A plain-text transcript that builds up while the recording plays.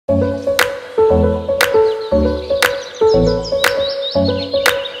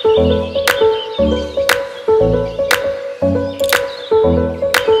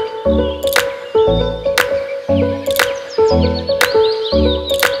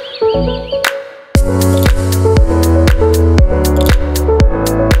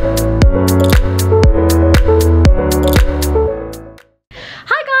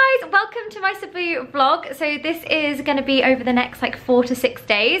are going to be over the next like 4 to 6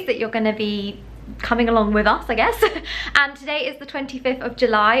 days that you're going to be coming along with us, I guess. And today is the 25th of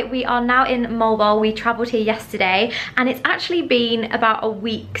July. We are now in Moalboal. We travelled here yesterday, and it's actually been about a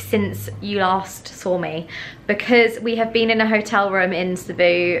week since you last saw me, because we have been in a hotel room in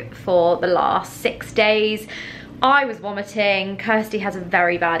Cebu for the last 6 days. I was vomiting. Kirsty has a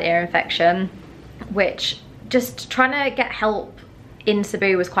very bad ear infection, which just trying to get help in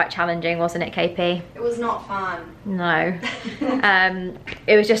Cebu was quite challenging, wasn't it, KP? It was not fun. No.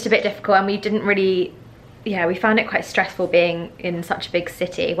 It was just a bit difficult, and we didn't really, yeah, we found it quite stressful being in such a big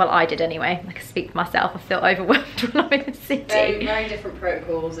city. Well, I did anyway. I can speak for myself. I feel overwhelmed when I'm in a city. Very different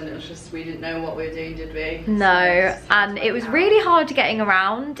protocols, and it was just, we didn't know what we were doing, did we? No, and it was really hard getting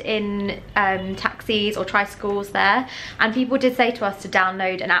around in taxis or tricycles there. And people did say to us to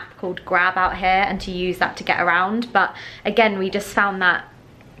download an app called Grab out here and to use that to get around. But again, we just found that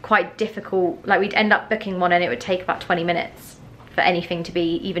quite difficult. Like, we'd end up booking one and it would take about 20 minutes for anything to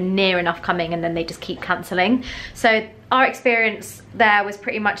be even near enough coming, and then they just keep cancelling. So our experience there was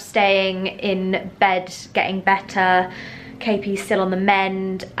pretty much staying in bed, getting better. KP's still on the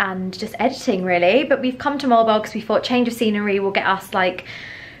mend, and just editing really. But we've come to Moalboal because we thought change of scenery will get us like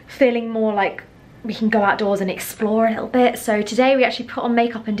feeling more like we can go outdoors and explore a little bit. So today we actually put on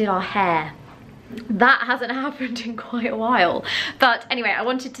makeup and did our hair. That hasn't happened in quite a while. But anyway, I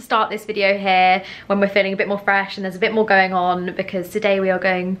wanted to start this video here when we're feeling a bit more fresh and there's a bit more going on, because today we are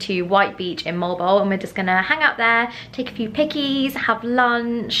going to White Beach in Moalboal, and we're just gonna hang out there, take a few pickies, have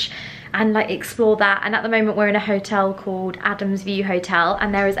lunch, and like explore that. And at the moment we're in a hotel called Adam's View Hotel,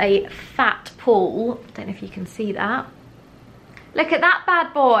 and there is a fat pool. I don't know if you can see that. Look at that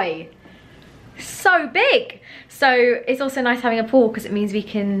bad boy. So big. So it's also nice having a pool because it means we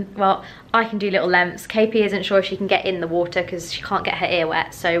can, well, I can do little lengths. KP isn't sure if she can get in the water because she can't get her ear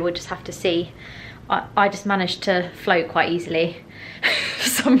wet, so we'll just have to see. I just managed to float quite easily for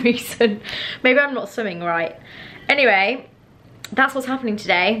some reason. Maybe I'm not swimming right. Anyway, that's what's happening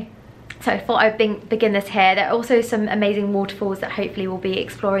today. So I thought I'd begin this here. There are also some amazing waterfalls that hopefully we'll be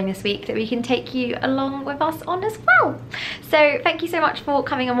exploring this week that we can take you along with us on as well. So thank you so much for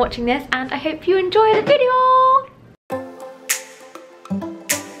coming and watching this, and I hope you enjoy the video.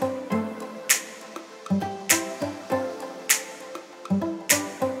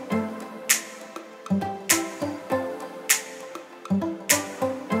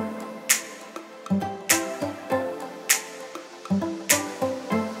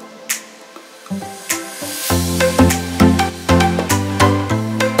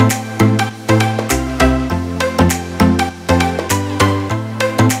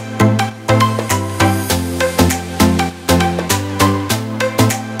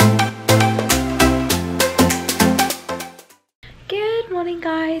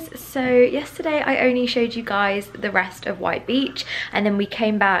 So yesterday I only showed you guys the rest of White Beach, and then we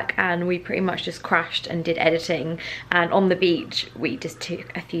came back and we pretty much just crashed and did editing, and on the beach we just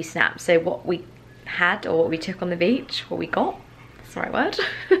took a few snaps. So what we had, or what we took on the beach, what we got, that's the right word,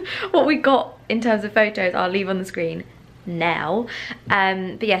 what we got in terms of photos I'll leave on the screen now.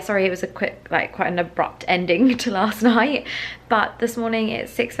 But yeah, sorry, it was a quick, like quite an abrupt ending to last night. But this morning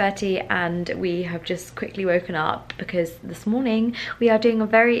it's 6:30 and we have just quickly woken up because this morning we are doing a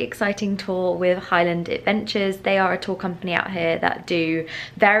very exciting tour with Highland Adventures. They are a tour company out here that do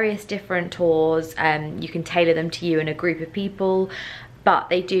various different tours. You can tailor them to you and a group of people. But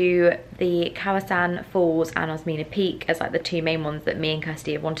they do the Kawasan Falls and Osmina Peak as like the two main ones that me and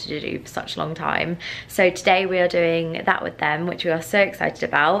Kirsty have wanted to do for such a long time. So today we are doing that with them, which we are so excited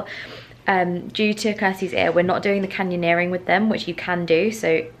about. Due to Kirsty's ear, we're not doing the canyoneering with them, which you can do.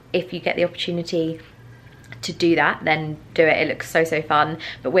 So if you get the opportunity to do that, then do it. It looks so fun.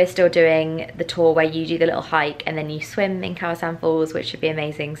 But we're still doing the tour where you do the little hike and then you swim in Kawasan Falls, which should be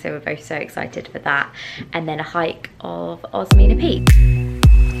amazing. So we're both so excited for that. And then a hike of Osmina Peak.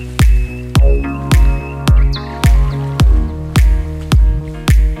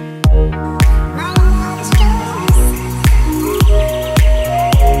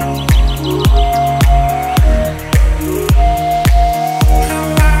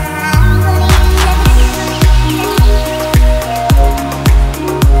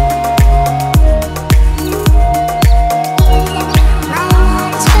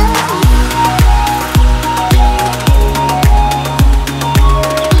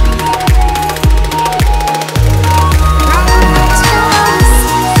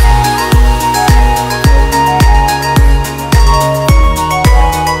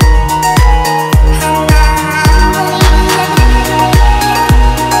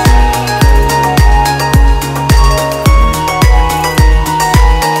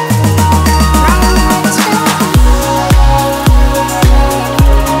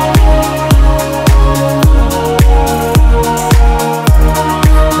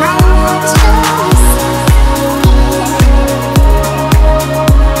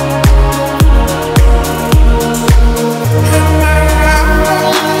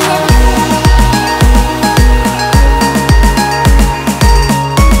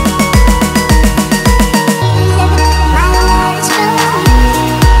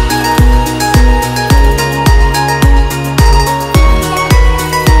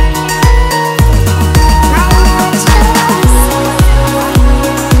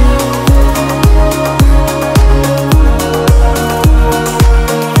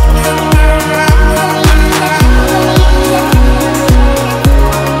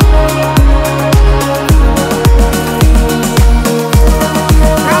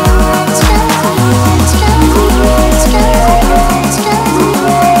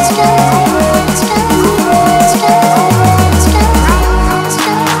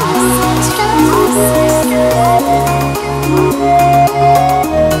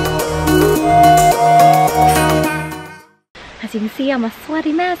 see I'm a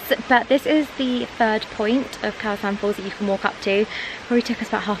sweaty mess, but this is the third point of Kawasan Falls that you can walk up to. Probably took us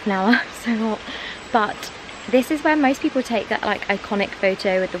about half an hour, so hot. But this is where most people take that like iconic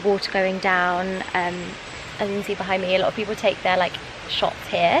photo with the water going down. As you can see behind me, a lot of people take their like shots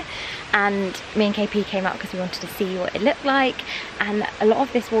here, and me and KP came out because we wanted to see what it looked like. And a lot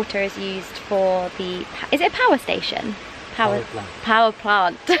of this water is used for the, is it a power station? Power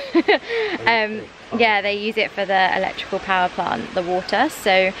plant. Yeah, they use it for the electrical power plant, the water.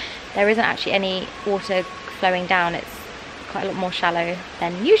 So there isn't actually any water flowing down. It's quite a lot more shallow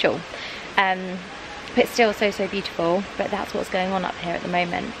than usual. But it's still so beautiful. But that's what's going on up here at the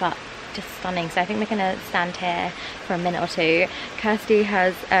moment. But just stunning. So I think we're gonna stand here for a minute or two. Kirsty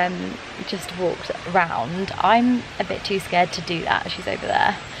has just walked around. I'm a bit too scared to do that. She's over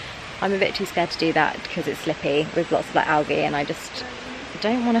there. I'm a bit too scared to do that because it's slippy with lots of like algae, and I just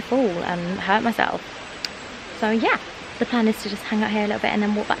don't want to fall and hurt myself. So yeah, the plan is to just hang out here a little bit and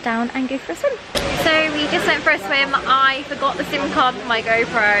then walk back down and go for a swim. So we just went for a swim. I forgot the SIM card for my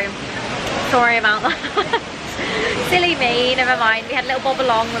GoPro. Sorry about that. Silly me, never mind. We had a little bob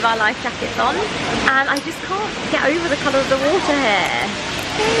along with our life jackets on, and I just can't get over the colour of the water here.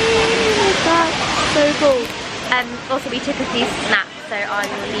 That's so cool. Also we took a few snaps, so I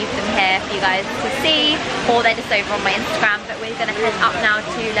will leave them here for you guys to see, or they're just over on my Instagram. But we're going to head up now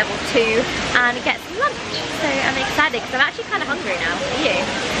to level 2 and get some lunch. So I'm excited because I'm actually kind of hungry now. Are you?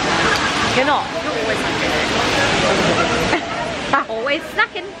 You're not? Not always hungry though. Always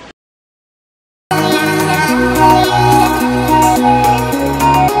snacking.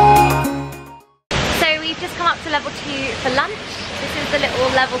 So we've just come up to level 2 for lunch. This is the little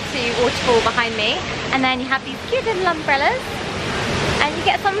level 2 waterfall behind me, and then you have these cute little umbrellas and you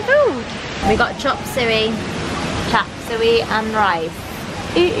get some food. We got chop suey and rice.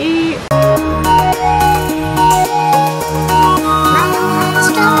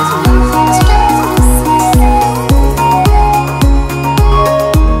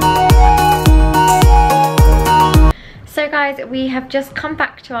 So guys, we have just come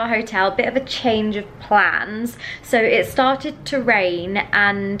back to our hotel, bit of a change of plans. So it started to rain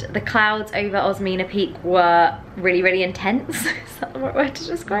and the clouds over Osmina Peak were really intense. Is that the right word to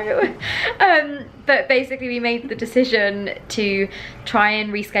describe it with? But basically we made the decision to try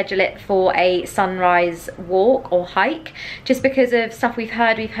and reschedule it for a sunrise walk or hike, just because of stuff we've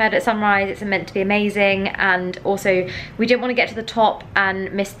heard at sunrise it's meant to be amazing, and also we didn't want to get to the top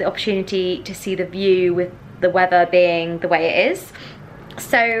and miss the opportunity to see the view with the weather being the way it is.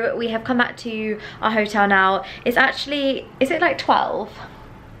 So we have come back to our hotel now. It's actually, is it like 12?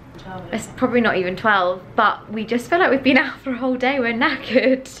 It's probably not even 12, but we just feel like we've been out for a whole day. We're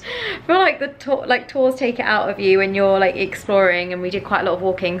knackered. I feel like the tours take it out of you when you're like exploring, and we did quite a lot of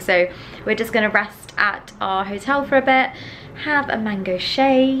walking, so we're just gonna rest at our hotel for a bit, have a mango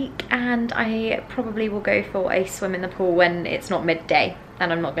shake, and I probably will go for a swim in the pool when it's not midday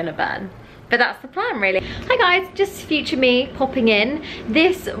and I'm not gonna burn. But that's the plan really. Hi guys, just future me popping in.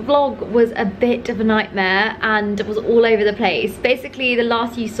 This vlog was a bit of a nightmare and was all over the place. Basically the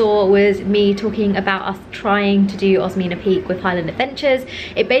last you saw was me talking about us trying to do Osmina Peak with Highland Adventures.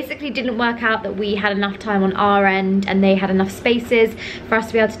 It basically didn't work out that we had enough time on our end and they had enough spaces for us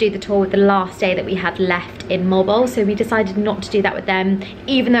to be able to do the tour with the last day that we had left in Moalboal. So we decided not to do that with them,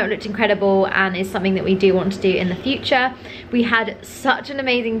 even though it looked incredible and is something that we do want to do in the future. We had such an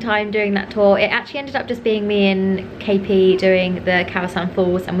amazing time doing that tour. It actually ended up just being me and KP doing the Kawasan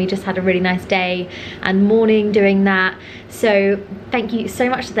Falls, and we just had a really nice day and morning doing that. So thank you so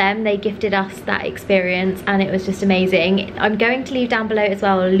much to them. They gifted us that experience and it was just amazing. I'm going to leave down below as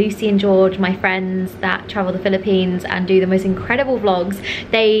well Lucy and George, my friends that travel the Philippines and do the most incredible vlogs.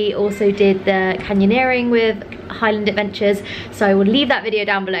 They also did the canyoneering with Highland Adventures, so I will leave that video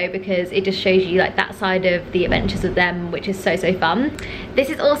down below because it just shows you like that side of the adventures with them, which is so fun. This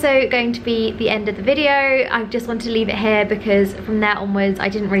is also going to be the end of the video. I just wanted to leave it here because from there onwards I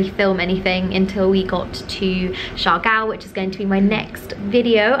didn't really film anything until we got to Siargao, which is going to be my next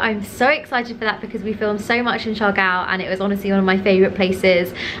video. I'm so excited for that because we filmed so much in Siargao and it was honestly one of my favourite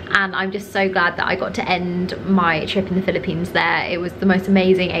places, and I'm just so glad that I got to end my trip in the Philippines there. It was the most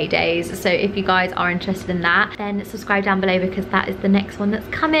amazing 8 days. So if you guys are interested in that, then subscribe down below because that is the next one that's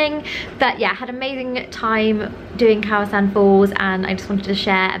coming. But yeah, had an amazing time doing Kawasan Falls and I just wanted to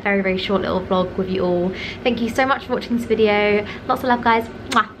share a very short little vlog with you all. Thank you so much for watching this video. Lots of love guys.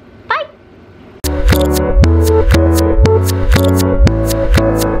 Mwah.